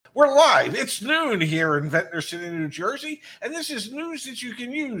We're live. It's noon here in Ventnor City, New Jersey, and this is news that you can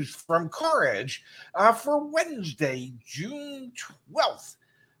use from Car Edge for Wednesday, June 12th,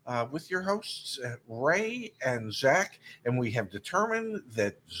 with your hosts, Ray and Zach. And we have determined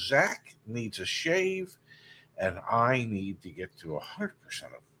that Zach needs a shave, and I need to get to 100%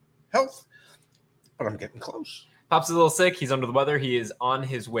 of health, but I'm getting close. Pop's a little sick. He's under the weather. He is on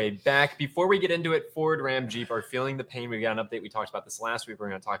his way back. Before we get into it, Ford, Ram, Jeep are feeling the pain. We got an update. We talked about this last week. We're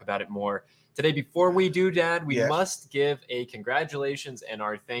going to talk about it more today. Before we do, Dad, we must give a congratulations and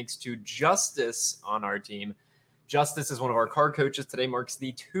our thanks to Justice on our team. Justice is one of our car coaches. Today marks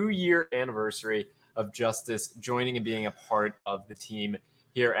the 2-year anniversary of Justice joining and being a part of the team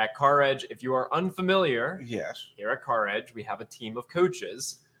here at Car Edge. If you are unfamiliar, here at Car Edge, we have a team of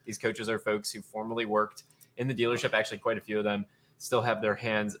coaches. These coaches are folks who formerly worked in the dealership. Actually, quite a few of them still have their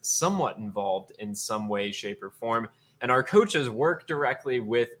hands somewhat involved in some way, shape, or form. And our coaches work directly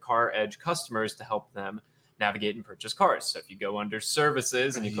with Car Edge customers to help them navigate and purchase cars. So if you go under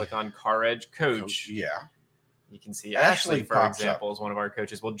services and you click on Car Edge Coach, you can see Ashley, for example, is one of our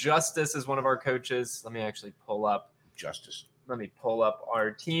coaches. Well, Justice is one of our coaches. Let me actually pull up Justice. Let me pull up our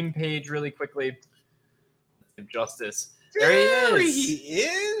team page really quickly. Justice. There he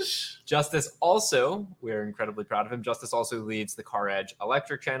is. Justice also, we're incredibly proud of him. Justice also leads the Car Edge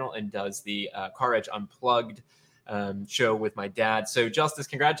Electric channel and does the Car Edge Unplugged show with my dad. So Justice,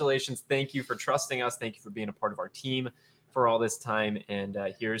 congratulations. Thank you for trusting us. Thank you for being a part of our team for all this time. And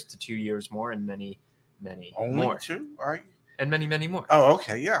here's to 2 years more and many more. Only 2? And many more. Oh,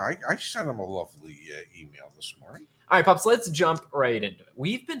 okay. Yeah, I sent him a lovely email this morning. All right, Pops, let's jump right into it.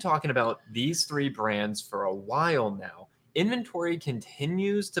 We've been talking about these 3 brands for a while now. Inventory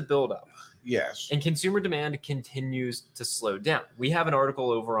continues to build up. Yes. And consumer demand continues to slow down. We have an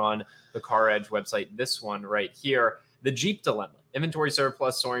article over on the Car Edge website, this one right here, the Jeep dilemma, inventory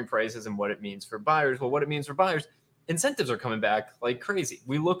surplus, soaring prices, and what it means for buyers. Well, what it means for buyers, incentives are coming back like crazy.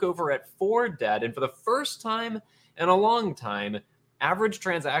 We look over at Ford, Dad, and for the first time in a long time, average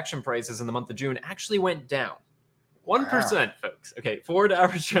transaction prices in the month of June actually went down. 1%, folks. Okay, Ford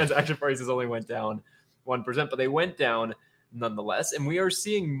average transaction prices only went down 1%, but they went down nonetheless. And we are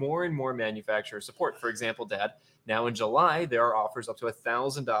seeing more and more manufacturer support. For example, Dad, now in July, there are offers up to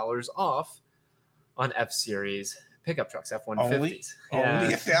 $1,000 off on F-Series pickup trucks, F-150s. Only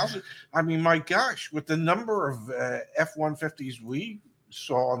 1,000? I mean, my gosh, with the number of F-150s we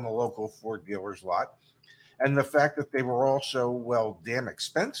saw on the local Ford dealers lot, and the fact that they were also, well, damn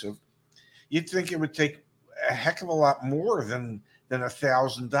expensive, you'd think it would take a heck of a lot more than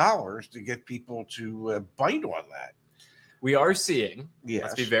 $1,000 to get people to bite on that. We are seeing,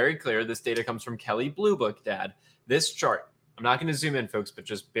 let's be very clear, this data comes from Kelley Blue Book, Dad. This chart, I'm not going to zoom in, folks, but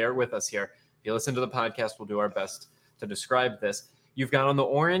just bear with us here. If you listen to the podcast, we'll do our best to describe this. You've got on the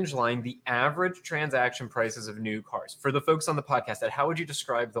orange line the average transaction prices of new cars. For the folks on the podcast, Dad, how would you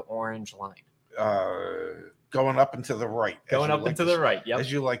describe the orange line? Going up and to the right. Going up and to the right, yep.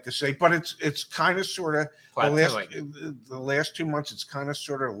 As you like to say. But it's kind of sort of, the last 2 months, it's kind of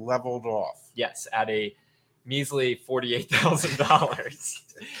sort of leveled off. Yes, at a measly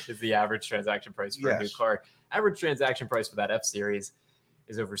 $48,000 is the average transaction price for a new car. Average transaction price for that F-Series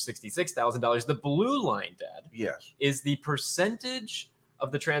is over $66,000. The blue line, Dad, is the percentage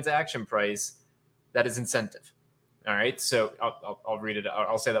of the transaction price that is incentive. All right, so I'll read it.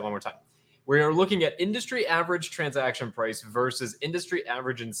 I'll say that one more time. We are looking at industry average transaction price versus industry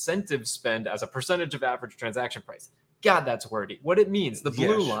average incentive spend as a percentage of average transaction price. God, that's wordy. What it means, the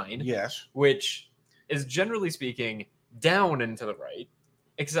blue line, which is generally speaking down and to the right,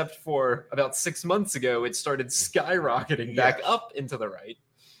 except for about 6 months ago, it started skyrocketing back up into the right.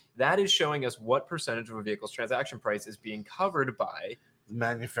 That is showing us what percentage of a vehicle's transaction price is being covered by the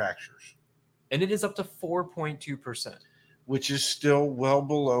manufacturers. And it is up to 4.2%. Which is still well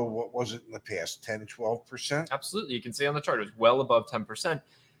below, what was it in the past, 10, 12%? Absolutely. You can see on the chart, it was well above 10%.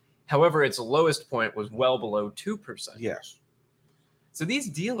 However, its lowest point was well below 2%. Yes. So these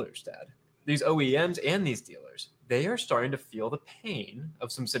dealers, Dad, these OEMs and these dealers, they are starting to feel the pain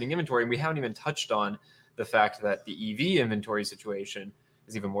of some sitting inventory. And we haven't even touched on the fact that the EV inventory situation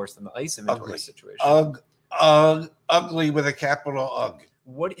is even worse than the ICE inventory situation. Ugly with a capital Ugh.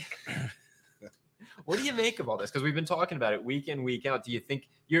 What do you make of all this? Because we've been talking about it week in, week out. Do you think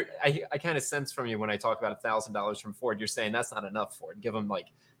I kind of sense from you when I talk about $1,000 from Ford, you're saying that's not enough, Ford. Give them like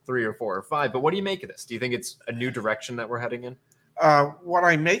 3 or 4 or 5. But what do you make of this? Do you think it's a new direction that we're heading in? What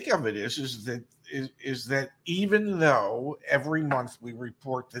I make of it is that even though every month we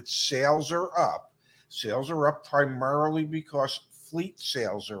report that sales are up primarily because fleet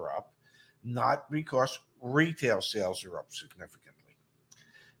sales are up, not because retail sales are up significantly.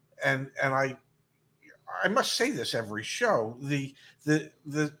 I must say this every show, the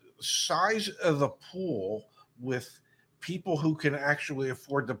size of the pool with people who can actually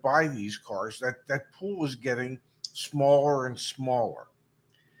afford to buy these cars, that pool is getting smaller and smaller.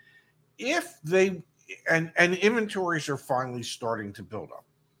 If they and inventories are finally starting to build up.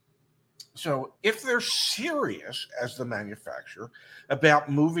 So if they're serious as the manufacturer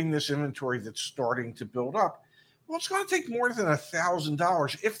about moving this inventory that's starting to build up, well, it's going to take more than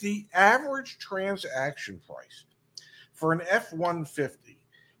 $1,000. If the average transaction price for an F-150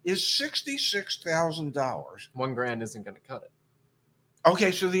 is $66,000, $1,000 isn't going to cut it.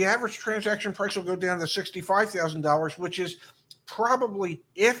 Okay, so the average transaction price will go down to $65,000, which is probably,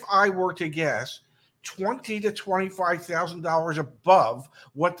 if I were to guess, $20,000 to $25,000 above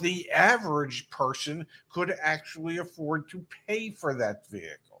what the average person could actually afford to pay for that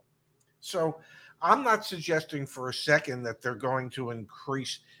vehicle. So I'm not suggesting for a second that they're going to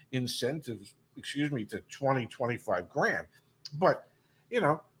increase incentives, to 20, 25 grand, but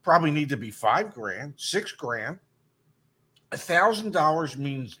probably need to be $5,000, $6,000. $1,000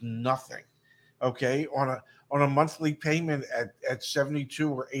 means nothing. Okay, on a monthly payment at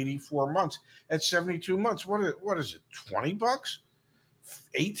 72 or 84 months. At 72 months, what is it? $20?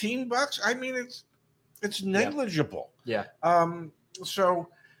 $18? I mean, it's negligible. Yeah. So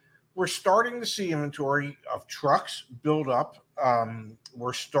we're starting to see inventory of trucks build up.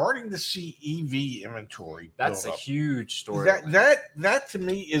 We're starting to see EV inventory. That's a huge story. That to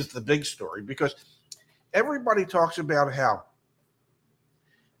me is the big story, because everybody talks about how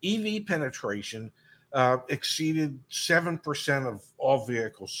EV penetration exceeded 7% of all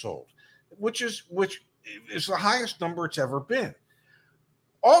vehicles sold, which is the highest number it's ever been.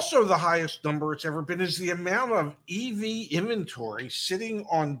 Also, the highest number it's ever been is the amount of EV inventory sitting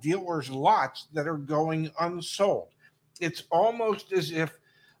on dealers' lots that are going unsold. It's almost as if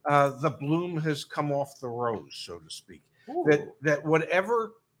the bloom has come off the rose, so to speak. Ooh. That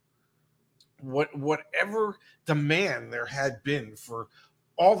whatever demand there had been for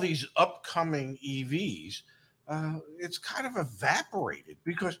all these upcoming EVs, it's kind of evaporated,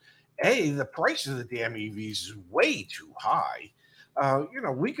 because the price of the damn EVs is way too high.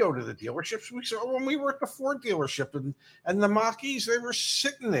 We go to the dealerships. We saw when we were at the Ford dealership and the Mach-E's, they were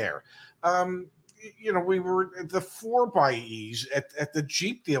sitting there. We were at the 4xEs at the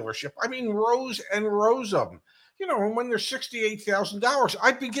Jeep dealership. I mean, rows and rows of them. And when they're $68,000,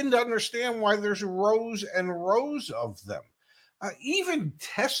 I begin to understand why there's rows and rows of them. Even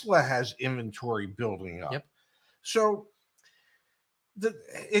Tesla has inventory building up. Yep. So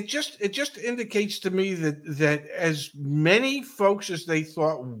it just indicates to me that as many folks as they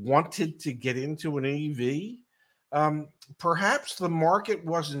thought wanted to get into an EV, perhaps the market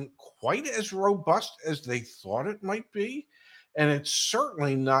wasn't quite as robust as they thought it might be. And it's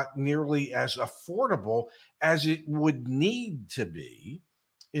certainly not nearly as affordable as it would need to be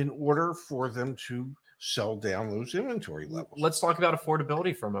in order for them to sell down those inventory levels. Let's talk about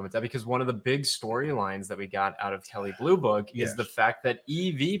affordability for a moment, because one of the big storylines that we got out of Kelley Blue Book is the fact that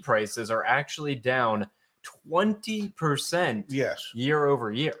EV prices are actually down 20% year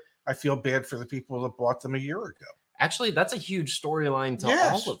over year. I feel bad for the people that bought them a year ago. Actually, that's a huge storyline to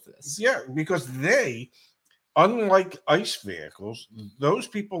all of this. Yeah, because unlike ICE vehicles, those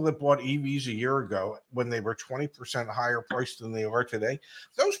people that bought EVs a year ago when they were 20% higher priced than they are today,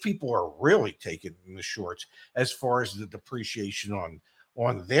 those people are really taking the shorts as far as the depreciation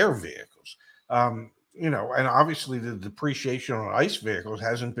on their vehicles. And obviously the depreciation on ICE vehicles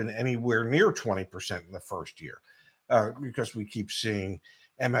hasn't been anywhere near 20% in the first year, because we keep seeing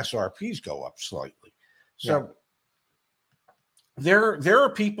MSRPs go up slightly. So there are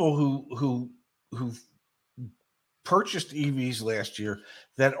people who've purchased EVs last year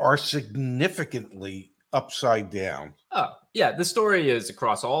that are significantly upside down. Oh, yeah. The story is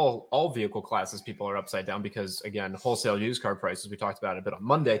across all vehicle classes, people are upside down because, again, wholesale used car prices, we talked about it a bit on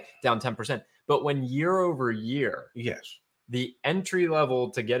Monday, down 10%. But when year over year, the entry level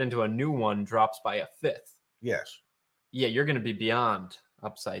to get into a new one drops by a fifth. Yes. Yeah, you're going to be beyond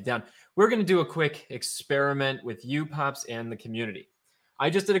upside down. We're going to do a quick experiment with you, Pops, and the community. I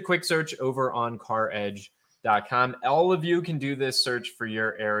just did a quick search over on CarEdge.com. All of you can do this search for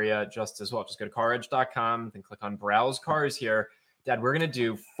your area just as well. Just go to caredge.com, then click on browse cars here. Dad, we're going to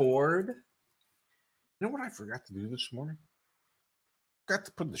do Ford. You know what I forgot to do this morning? Got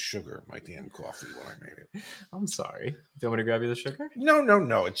to put the sugar in my damn coffee when I made it. I'm sorry. Do you want me to grab you the sugar?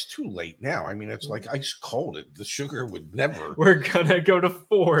 No. It's too late now. I mean, it's like ice cold. The sugar would never. We're going to go to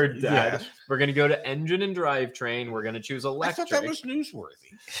Ford, Dad. We're going to go to engine and drivetrain. We're going to choose electric. I thought that was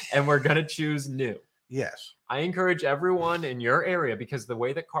newsworthy. And we're going to choose new. Yes. I encourage everyone in your area, because the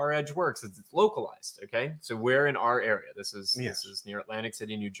way that Car Edge works is it's localized. Okay, so we're in our area. This is near Atlantic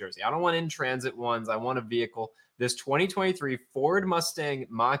City, New Jersey. I don't want in transit ones. I want a vehicle. This 2023 Ford Mustang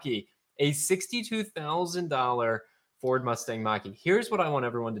Mach-E, a $62,000 Ford Mustang Mach-E. Here's what I want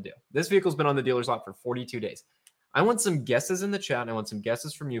everyone to do. This vehicle's been on the dealer's lot for 42 days. I want some guesses in the chat, and I want some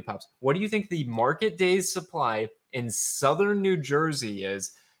guesses from you, Pops. What do you think the market days supply in southern New Jersey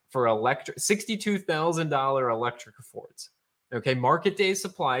is for $62,000 electric Fords? Okay, market days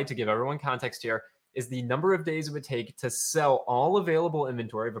supply, to give everyone context here, is the number of days it would take to sell all available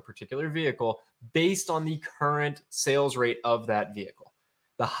inventory of a particular vehicle based on the current sales rate of that vehicle.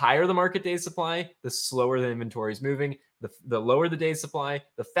 The higher the market days supply, the slower the inventory is moving. The lower the days supply,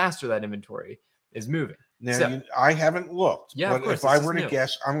 the faster that inventory is moving. Now, So, I haven't looked, yeah, but if I were to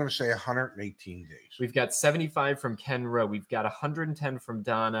guess, I'm going to say 118 days. We've got 75 from Ken Rowe. We've got 110 from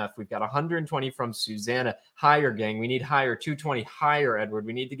Don F. We've got 120 from Susanna. Higher, gang. We need higher. 220. Higher, Edward.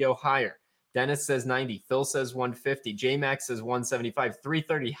 We need to go higher. Dennis says 90. Phil says 150. J-Max says 175.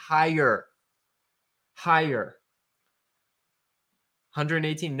 330. Higher. Higher.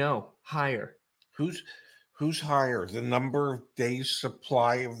 118. No. Higher. Who's higher, the number of days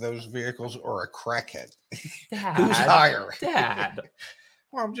supply of those vehicles or a crackhead? Dad, who's higher? Dad.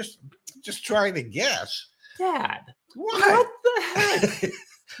 Well, I'm just trying to guess. Dad. What the heck?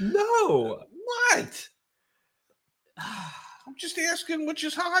 No. What? I'm just asking which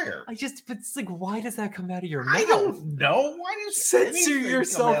is higher. but it's like, why does that come out of your mouth? I don't know. Why does censor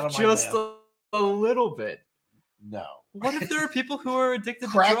yourself just a little bit? No. What if there are people who are addicted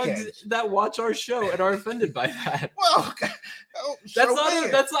to drugs that watch our show and are offended by that? Well,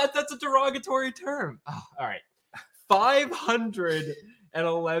 that's a derogatory term. Oh, all right.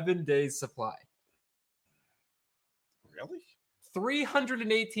 511 days supply. Really?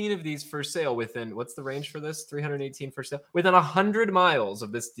 318 of these for sale within, what's the range for this? 318 for sale within 100 miles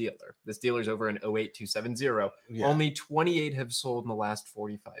of this dealer. This dealer's over in 08270. Yeah. Only 28 have sold in the last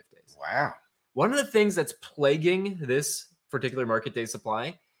 45 days. Wow. One of the things that's plaguing this particular market day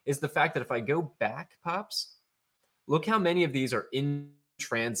supply is the fact that if I go back, Pops, look how many of these are in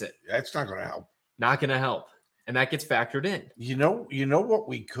transit. That's not going to help. Not going to help. And that gets factored in. You know what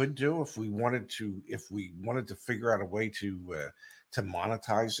we could do if we wanted to figure out a way to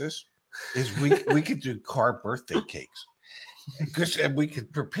monetize this is we could do car birthday cakes. Because we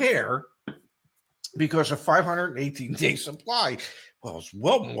could prepare, because a 518-day supply, well, it's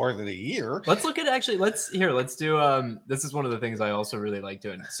well more than a year. Let's look at let's do this is one of the things I also really like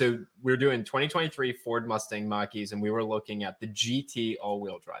doing. So we're doing 2023 Ford Mustang Mach-E's, and we were looking at the GT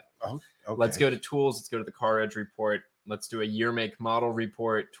all-wheel drive. Oh, okay. Let's go to tools. Let's go to the Car Edge report. Let's do a year, make, model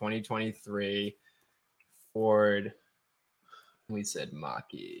report. 2023 Ford. We said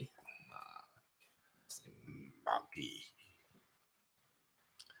Mach-E. Mach-E.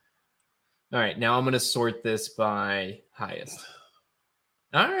 All right, now I'm going to sort this by highest.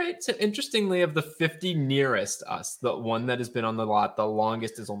 All right, so interestingly, of the 50 nearest us, the one that has been on the lot the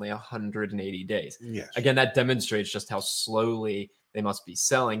longest is only 180 days. Yes. Again, that demonstrates just how slowly they must be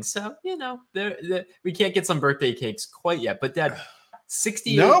selling. So, we can't get some birthday cakes quite yet. But Dad,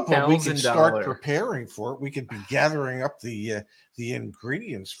 $68,000. No, but we can start preparing for it. We could be gathering up the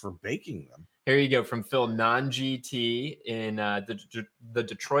ingredients for baking them. Here you go, from Phil. Non-GT in the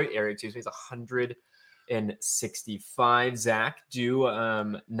Detroit area, excuse me, is 165. Zach, do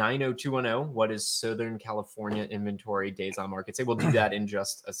 90210. What is Southern California inventory days on market? Say we'll do that in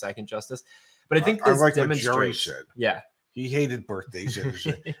just a second, Justice. But I think this like demonstrates. What Jerry said. Yeah, he hated birthdays.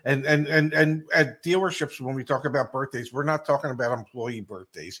 and at dealerships, when we talk about birthdays, we're not talking about employee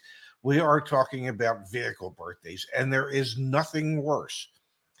birthdays. We are talking about vehicle birthdays, and there is nothing worse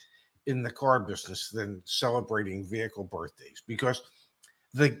in the car business than celebrating vehicle birthdays, because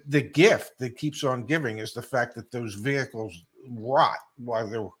the gift that keeps on giving is the fact that those vehicles rot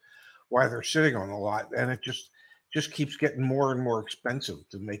while they're sitting on the lot, and it just keeps getting more and more expensive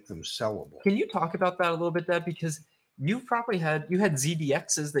to make them sellable. Can you talk about that a little bit, Dad? Because you had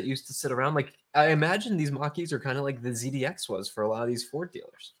ZDXs that used to sit around. Like, I imagine these Mach-E's are kind of like the ZDX was for a lot of these Ford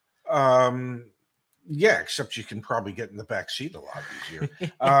dealers. Yeah, except you can probably get in the back seat a lot easier.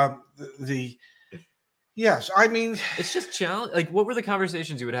 Yes, I mean, it's just challenge. Like, what were the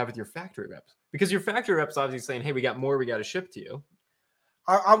conversations you would have with your factory reps? Because your factory reps obviously saying, "Hey, we got more. We got to ship to you."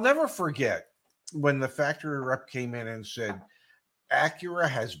 I'll never forget when the factory rep came in and said, "Acura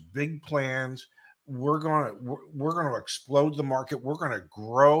has big plans. We're gonna explode the market. We're gonna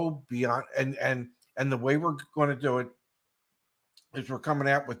grow beyond, and the way we're going to do it is we're coming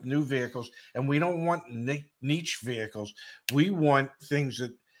out with new vehicles, and we don't want niche vehicles. We want things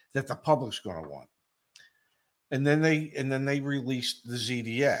that the public's going to want." And then they released the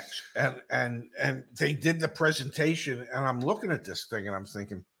ZDX, and they did the presentation, and I'm looking at this thing and I'm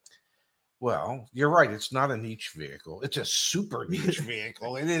thinking, well, you're right, it's not a niche vehicle, it's a super niche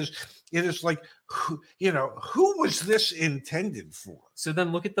vehicle. It is like, who was this intended for? So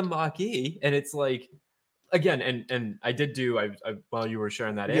then look at the Mach-E, and it's like, again, and I did do, I while you were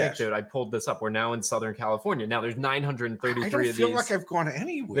sharing that anecdote, I pulled this up. We're now in Southern California. Now there's 933 of these. I don't feel like I've gone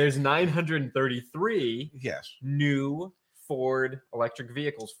anywhere. There's 933 yes new Ford electric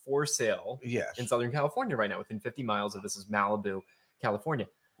vehicles for sale in Southern California right now, within 50 miles of this is Malibu, California.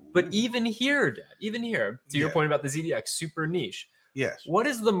 But even here, Dad, to your point about the ZDX, super niche. Yes. What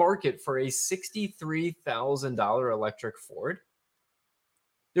is the market for a $63,000 electric Ford?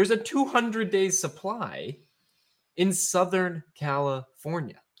 There's a 200-day supply in Southern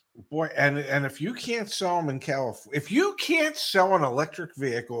California. Boy, and if you can't sell them in California, if you can't sell an electric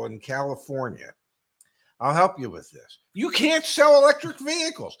vehicle in California, I'll help you with this. You can't sell electric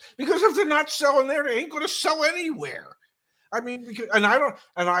vehicles, because if they're not selling there, they ain't going to sell anywhere. I mean,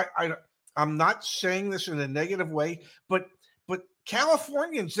 I'm not saying this in a negative way, but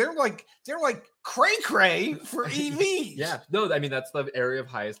Californians, they're like cray for EVs. Yeah, no, I mean, that's the area of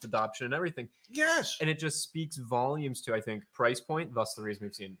highest adoption and everything. Yes. And it just speaks volumes to, I think, price point, thus the reason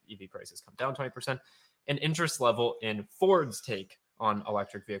we've seen EV prices come down 20%, and interest level in Ford's take on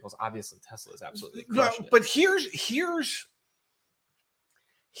electric vehicles. Obviously, Tesla is absolutely crushing it. But here's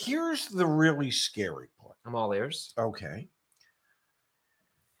the really scary part. I'm all ears. Okay.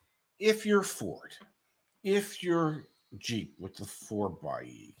 If you're Ford, if you're Jeep with the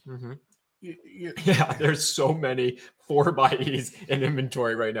 4xe, yeah, there's so many 4xes in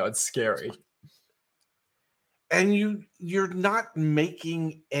inventory right now. It's scary. And you're not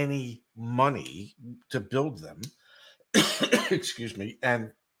making any money to build them. Excuse me.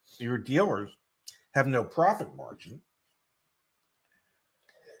 And your dealers have no profit margin.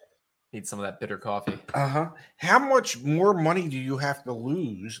 Need some of that bitter coffee. How much more money do you have to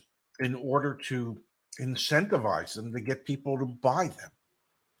lose in order to incentivize them to get people to buy them?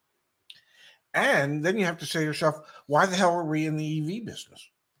 And then you have to say to yourself, why the hell are we in the EV business?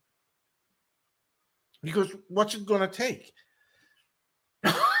 Because what's it going to take?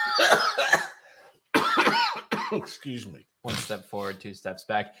 Excuse me. One step forward, two steps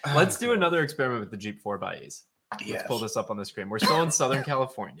back. Let's do another experiment with the Jeep 4x's. Yes. Let's pull this up on the screen. We're still in Southern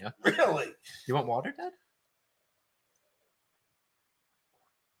California. Really? You want water, Dad?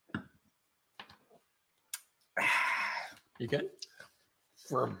 You good?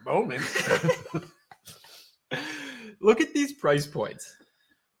 For a moment. Look at these price points.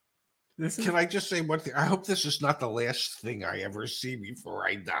 Can I just say one thing? I hope this is not the last thing I ever see before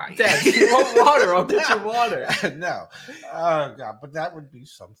I die. Dad, you want water? I'll get you water. No. Oh, God. But that would be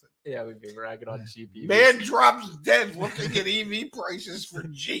something. Yeah, we'd be ragging on Jeep EVs. Man drops dead looking at EV prices for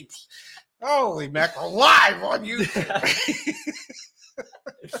Jeeps. Holy mackerel. Live on YouTube.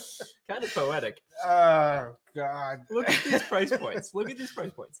 Kind of poetic. Oh, God. Look at these price points.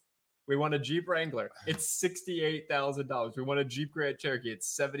 We want a Jeep Wrangler. It's $68,000. We want a Jeep Grand Cherokee.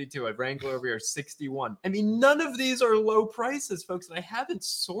 It's $72,000. A Wrangler over here, $61,000. I mean, none of these are low prices, folks. And I haven't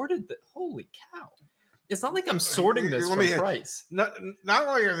sorted that. Holy cow. It's not like I'm sorting this from price. Not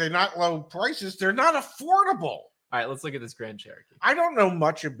only are they not low prices, they're not affordable. All right, let's look at this Grand Cherokee. I don't know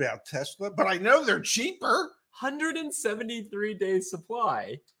much about Tesla, but I know they're cheaper. 173 days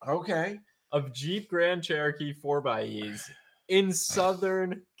supply. Okay. Of Jeep Grand Cherokee 4xEs in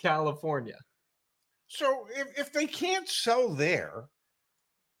Southern California. So if they can't sell there,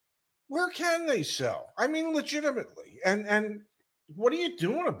 where can they sell? I mean, legitimately. And what are you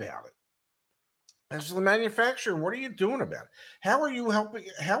doing about it? As the manufacturer, what are you doing about it? How are you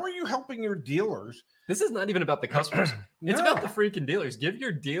helping your dealers? This is not even about the customers. It's about the freaking dealers. Give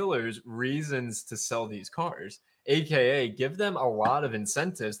your dealers reasons to sell these cars, aka give them a lot of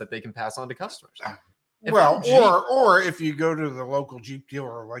incentives that they can pass on to customers. Or if you go to the local Jeep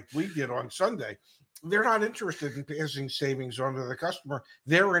dealer like we did on Sunday, they're not interested in passing savings on to the customer.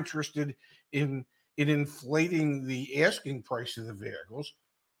 They're interested in inflating the asking price of the vehicles.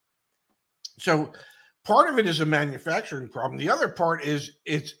 So part of it is a manufacturing problem. The other part is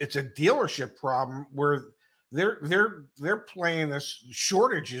it's a dealership problem where they're playing us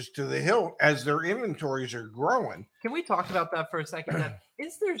shortages to the hilt as their inventories are growing. Can we talk about that for a second?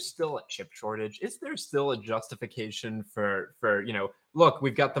 Is there still a chip shortage? Is there still a justification for look,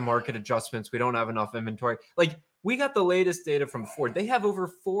 we've got the market adjustments. We don't have enough inventory. Like, we got the latest data from Ford. They have over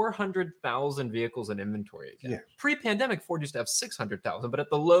 400,000 vehicles in inventory again. Yeah. Pre-pandemic, Ford used to have 600,000, but at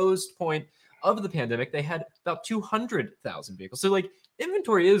the lowest point of the pandemic, they had about 200,000 vehicles. So, like,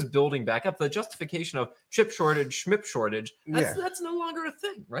 inventory is building back up. The justification of chip shortage, schmip shortage, that's no longer a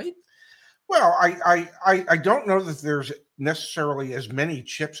thing, right? Well, I don't know that there's necessarily as many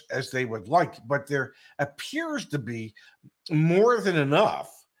chips as they would like, but there appears to be more than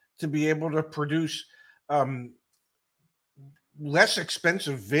enough to be able to produce less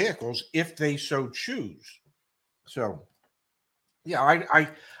expensive vehicles if they so choose. So, yeah, I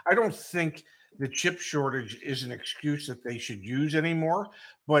don't think the chip shortage is an excuse that they should use anymore.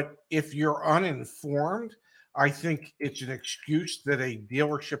 But if you're uninformed, I think it's an excuse that a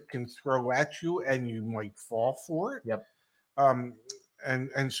dealership can throw at you, and you might fall for it. Yep.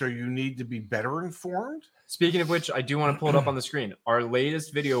 And so you need to be better informed. Speaking of which, I do want to pull it up on the screen. Our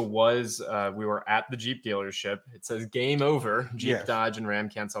latest video was we were at the Jeep dealership. It says game over. Jeep, Yes. Dodge, and Ram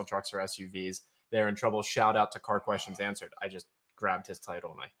can't sell trucks or SUVs. They're in trouble. Shout out to Car Questions Answered. I just grabbed his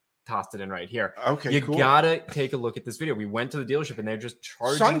title and I tossed it in right here. Okay, you cool. gotta take a look at this video. We went to the dealership and they're just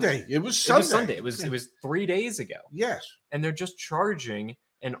charging. Sunday. It was Sunday. It was 3 days ago. Yes. And they're just charging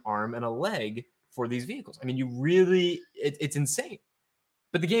an arm and a leg for these vehicles. I mean, you really, it's insane.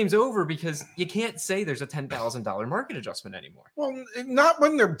 But the game's over because you can't say there's a $10,000 market adjustment anymore. Well, not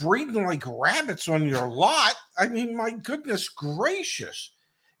when they're breeding like rabbits on your lot. I mean, my goodness gracious.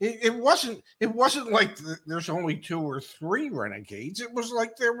 It wasn't like there's only 2 or 3 Renegades. It was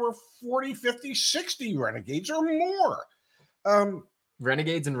like there were 40, 50, 60 Renegades or more.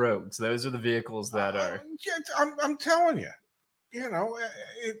 Renegades and Rogues. Those are the vehicles that are. I'm telling you,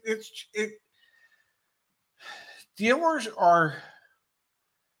 dealers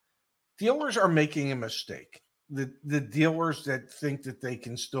are making a mistake. The dealers that think that they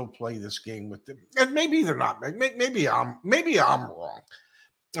can still play this game with them, and maybe they're not. Maybe I'm wrong.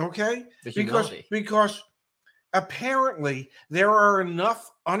 Okay, because apparently there are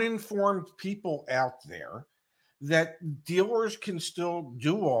enough uninformed people out there that dealers can still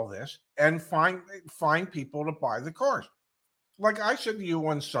do all this and find people to buy the cars. Like I said to you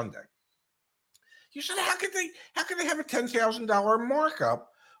on Sunday, you said, how could they have a $10,000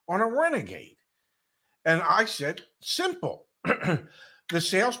 markup on a Renegade? And I said, simple. The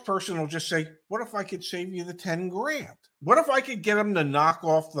salesperson will just say, what if I could save you the 10 grand? What if I could get them to knock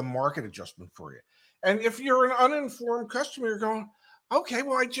off the market adjustment for you? And if you're an uninformed customer, you're going, okay,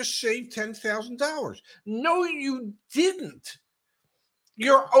 well, I just saved $10,000. No, you didn't.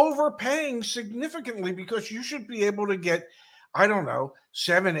 You're overpaying significantly because you should be able to get, I don't know,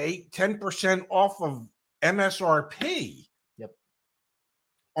 7, 8, 10% off of MSRP. Yep.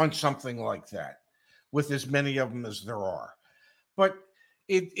 On something like that, with as many of them as there are. But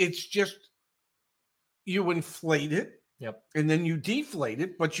it's just, you inflate it, yep, and then you deflate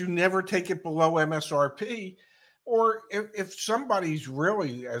it, but you never take it below MSRP. Or if somebody's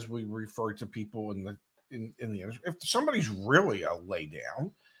really, as we refer to people in the if somebody's really a lay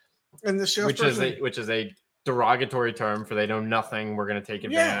down, and the salesperson, which is a derogatory term for they know nothing, we're going to take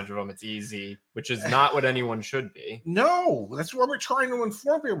advantage of them, it's easy, which is not what anyone should be. No, that's what we're trying to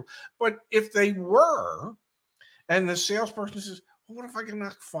inform people. But if they were, and the salesperson says, well, what if I can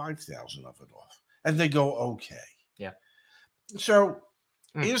knock 5,000 of it off? And they go, okay. Yeah. So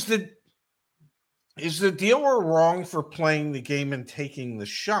is the dealer wrong for playing the game and taking the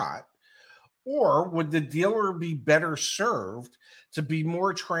shot? Or would the dealer be better served to be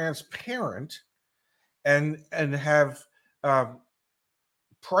more transparent and have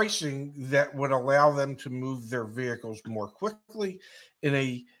pricing that would allow them to move their vehicles more quickly in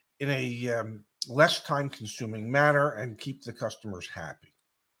a less time-consuming manner and keep the customers happy?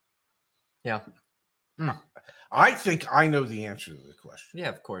 Yeah. I think I know the answer to the question. Yeah,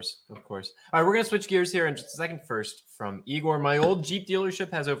 of course. All right, we're going to switch gears here in just a second. First, from Igor, my old Jeep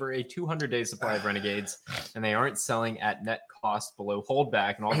dealership has over a 200-day supply of Renegades, and they aren't selling at net cost below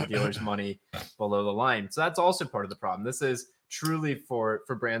holdback, and all the dealers' money below the line. So that's also part of the problem. This is truly for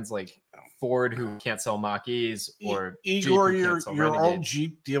brands like Ford, who can't sell Mach-E's, or Igor, Jeep, your old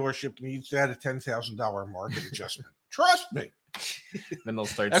Jeep dealership needs to add a $10,000 market adjustment. Trust me. Then they'll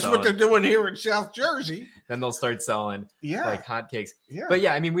start That's selling. what they're doing here in South Jersey. Then they'll start selling like hotcakes. Yeah. But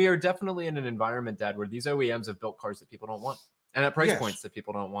yeah, I mean, we are definitely in an environment, Dad, where these OEMs have built cars that people don't want and at price points that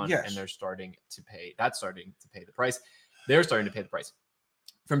people don't want. And they're starting to pay. That's starting to pay the price. They're starting to pay the price.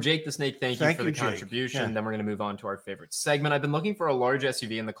 From Jake the Snake, thank you for the contribution. Yeah. Then we're going to move on to our favorite segment. I've been looking for a large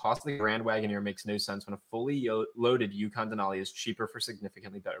SUV, and the cost of the Grand Wagoneer makes no sense when a fully loaded Yukon Denali is cheaper for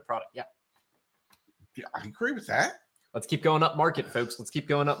significantly better product. Yeah, I agree with that. Let's keep going up market, folks. Let's keep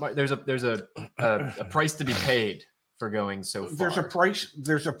going up. There's a price to be paid for going so far.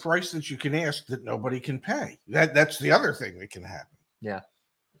 There's a price that you can ask that nobody can pay. That's the other thing that can happen. Yeah.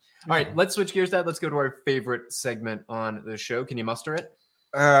 All right, let's switch gears, Dad. Let's go to our favorite segment on the show. Can you muster it?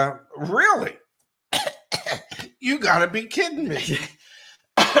 Really? You gotta be kidding me.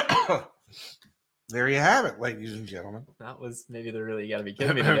 There you have it, ladies and gentlemen. That was maybe the really, you gotta be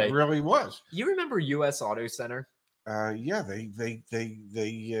kidding me today. It really was. You remember U.S. Auto Center? Yeah, they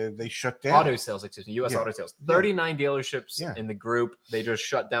shut down. Auto sales, excuse me. U.S. Auto Sales. 39 dealerships in the group. They just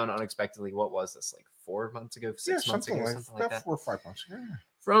shut down unexpectedly. What was this, like 4 months ago, 6 months ago, something like that? 4 or 5 months ago. Yeah.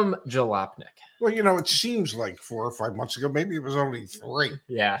 From Jalopnik. Well, it seems like 4 or 5 months ago. Maybe it was only 3.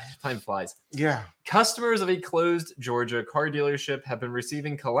 Yeah, time flies. Yeah. Customers of a closed Georgia car dealership have been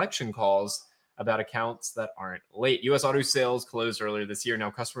receiving collection calls about accounts that aren't late. U.S. Auto Sales closed earlier this year. Now,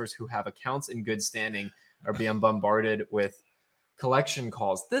 customers who have accounts in good standing are being bombarded with collection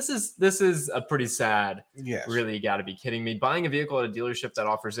calls. This is a pretty sad. Yes. Really, you got to be kidding me. Buying a vehicle at a dealership that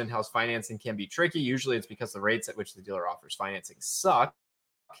offers in-house financing can be tricky. Usually, it's because the rates at which the dealer offers financing suck.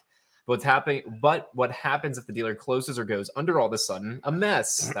 But what happens if the dealer closes or goes under all of a sudden? A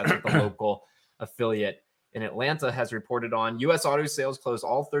mess. That's what the local affiliate in Atlanta has reported on. U.S. Auto Sales closed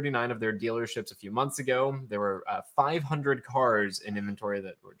all 39 of their dealerships a few months ago. There were 500 cars in inventory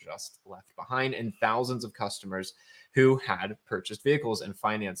that were just left behind, and thousands of customers who had purchased vehicles and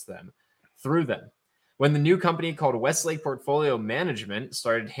financed them through them. When the new company called Westlake Portfolio Management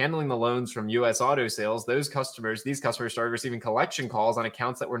started handling the loans from U.S. Auto Sales, these customers started receiving collection calls on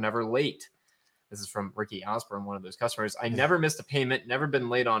accounts that were never late. This is from Ricky Osborne, one of those customers. I never missed a payment, never been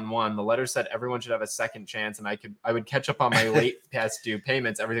late on one. The letter said everyone should have a second chance, and I would catch up on my late past due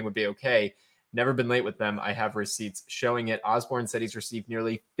payments. Everything would be okay. Never been late with them. I have receipts showing it. Osborne said he's received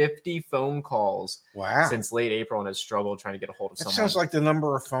nearly 50 phone calls since late April and has struggled trying to get a hold of someone. That sounds like the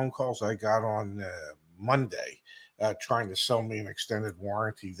number of phone calls I got on Monday trying to sell me an extended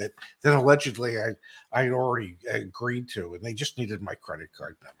warranty that allegedly I already agreed to, and they just needed my credit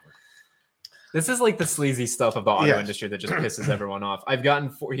card number. This is like the sleazy stuff of the auto industry that just pisses everyone off.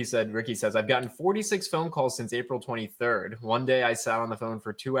 Ricky says, I've gotten 46 phone calls since April 23rd. One day I sat on the phone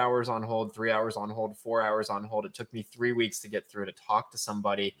for 2 hours on hold, 3 hours on hold, 4 hours on hold. It took me 3 weeks to get through to talk to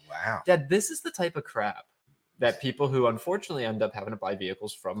somebody. Wow. Dad, this is the type of crap that people who unfortunately end up having to buy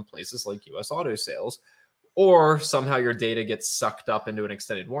vehicles from places like U.S. Auto Sales, or somehow your data gets sucked up into an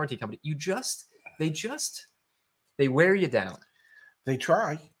extended warranty company. They wear you down. They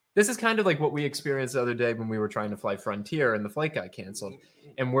try. This is kind of like what we experienced the other day when we were trying to fly Frontier and the flight got canceled.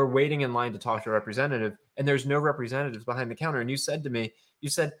 And we're waiting in line to talk to a representative, and there's no representatives behind the counter. And you said to me,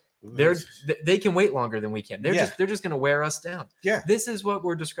 they can wait longer than we can. They're just going to wear us down. Yeah. This is what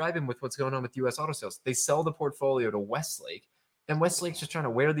we're describing with what's going on with U.S. Auto Sales. They sell the portfolio to Westlake, and Westlake's just trying to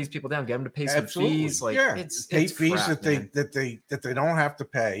wear these people down, get them to pay some fees. It's fees crap, that they don't have to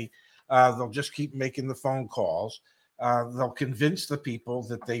pay. They'll just keep making the phone calls. They'll convince the people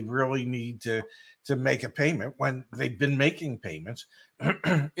that they really need to make a payment when they've been making payments.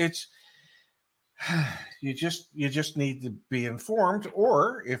 It's you just need to be informed,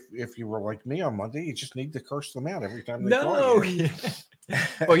 or if you were like me on Monday, you just need to curse them out every time they call you.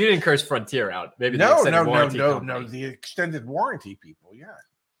 Well, you didn't curse Frontier out. Maybe no, the extended warranty people. Yeah,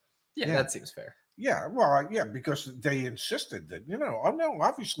 that seems fair. Yeah, well, because they insisted that, oh no,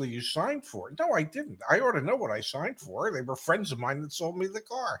 obviously you signed for it. No, I didn't. I ought to know what I signed for. They were friends of mine that sold me the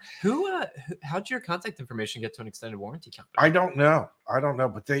car. How'd your contact information get to an extended warranty company? I don't know,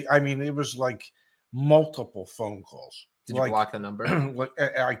 but it was like multiple phone calls. Did you block the number?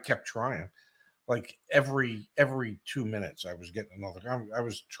 I kept trying. Like every 2 minutes, I was getting another. I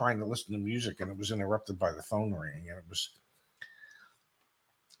was trying to listen to music, and it was interrupted by the phone ringing, and it was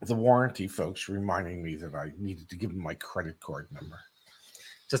the warranty folks reminding me that I needed to give them my credit card number.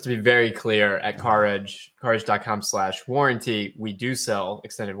 Just to be very clear, at carredge.com/warranty, we do sell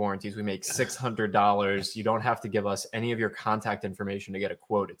extended warranties. We make $600. You don't have to give us any of your contact information to get a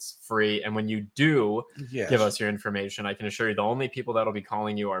quote. It's free. And when you do give us your information, I can assure you the only people that'll be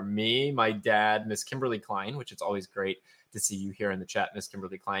calling you are me, my dad, Miss Kimberly Klein, which it's always great to see you here in the chat, Miss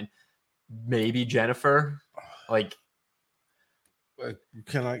Kimberly Klein. Maybe Jennifer.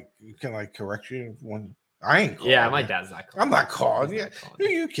 Can I correct you? When I ain't calling. Yeah, my dad's not calling. I'm not calling. Yeah, who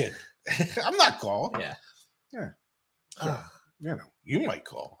you kidding? I'm not calling. Yeah. You might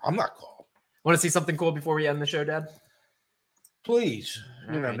call. I'm not calling. Want to see something cool before we end the show, Dad? Please.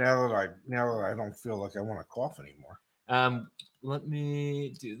 Right. Now that I don't feel like I want to cough anymore. Let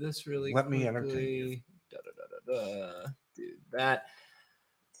me do this really. Let quickly. me entertain you. Do that.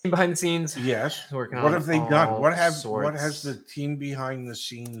 Behind the scenes. Yes. Working What on have they done? What has sorts. the team behind the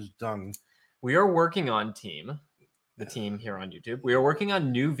scenes done? We are working on the team here on YouTube. We are working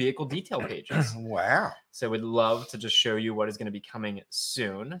on new vehicle detail pages. Wow. So we'd love to just show you what is going to be coming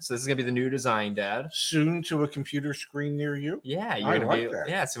soon. So this is going to be the new design, Dad. Soon to a computer screen near you? Yeah, you're going to be that.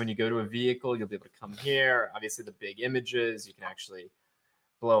 Yeah, so when you go to a vehicle, you'll be able to come here. Obviously, the big images, you can actually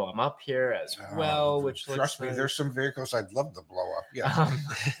blow them up here as well, which trust me, like, there's some vehicles I'd love to blow up. Yeah.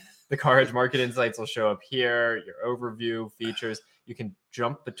 The Car Edge Market Insights will show up here, your overview, features. You can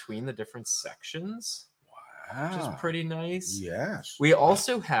jump between the different sections. Which is pretty nice. Yes. We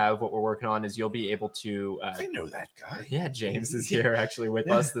also have what we're working on is you'll be able to. I know that guy. Yeah, James is here actually with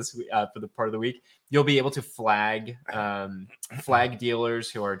us this week for the part of the week. You'll be able to flag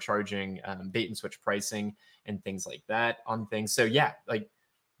dealers who are charging bait and switch pricing and things like that on things. So yeah, like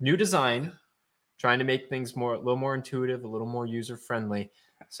new design, trying to make things a little more intuitive, a little more user friendly.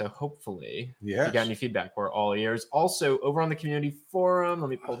 So hopefully, if you got any feedback, we're all ears. Also, over on the community forum, let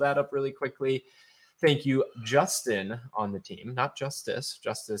me pull that up really quickly. Thank you, Justin, on the team, not Justice.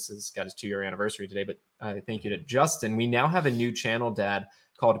 Justice has got his 2-year anniversary today, but thank you to Justin. We now have a new channel, Dad,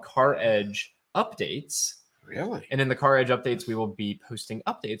 called Car Edge Updates. Really? And in the Car Edge Updates, we will be posting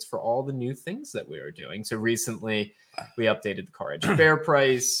updates for all the new things that we are doing. So recently, we updated the Car Edge fair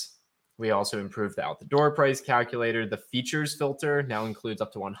price. We also improved the out-the-door price calculator. The features filter now includes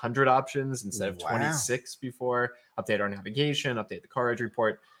up to 100 options instead of 26 before. Update our navigation, update the Car Edge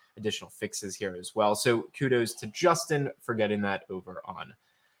report. Additional fixes here as well. So kudos to Justin for getting that over on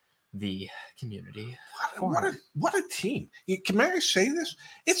the community. What a team. Can I say this?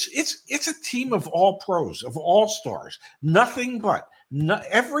 It's a team of all pros, of all stars. Nothing but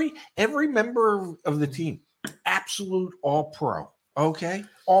every member of the team, absolute all pro. Okay?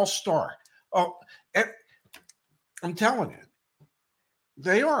 All star. Oh, I'm telling you.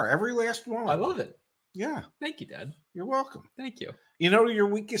 They are, every last one. I love it. Yeah. Thank you, Dad. You're welcome. Thank you. You know your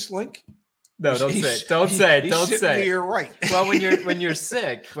weakest link? No, don't say. You're right. Well, when you're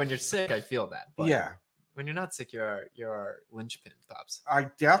sick, I feel that. But yeah. When you're not sick, you're our linchpin, Pops. I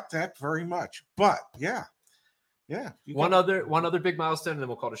doubt that very much. But yeah. One other big milestone, and then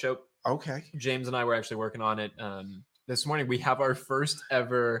we'll call it a show. Okay. James and I were actually working on it this morning. We have our first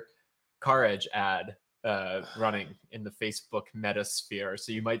ever Car Edge ad running in the Facebook metasphere,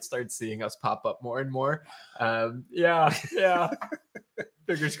 so you might start seeing us pop up more and more. Yeah.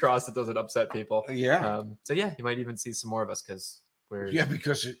 Fingers crossed it doesn't upset people. Yeah. So yeah, you might even see some more of us because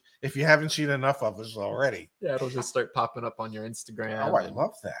because if you haven't seen enough of us already, it'll just start popping up on your Instagram. Oh, I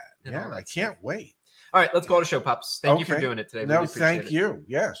love that. Yeah, I can't wait. All right, let's go to show, Pops. Thank you for doing it today. No, thank you.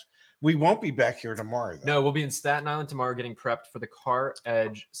 Yes. We won't be back here tomorrow, though. No, we'll be in Staten Island tomorrow getting prepped for the Car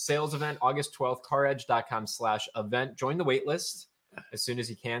Edge sales event, August 12th, caredge.com/event. Join the wait list as soon as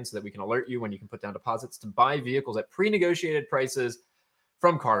you can so that we can alert you when you can put down deposits to buy vehicles at pre-negotiated prices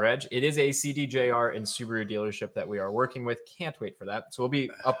from Car Edge. It is a CDJR and Subaru dealership that we are working with. Can't wait for that. So we'll be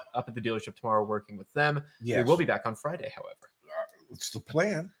up at the dealership tomorrow working with them. Yes. We will be back on Friday, however. It's the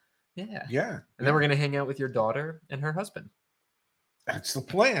plan. Yeah. And then we're going to hang out with your daughter and her husband. That's the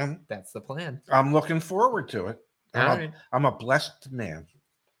plan. That's the plan. I'm looking forward to it. I'm a blessed man.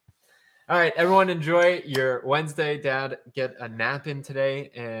 All right, everyone, enjoy your Wednesday. Dad, get a nap in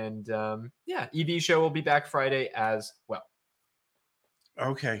today. And EV show will be back Friday as well.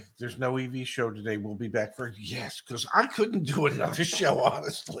 Okay, there's no EV show today. We'll be back for because I couldn't do another show,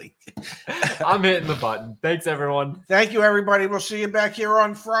 honestly. I'm hitting the button. Thanks, everyone. Thank you, everybody. We'll see you back here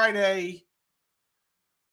on Friday.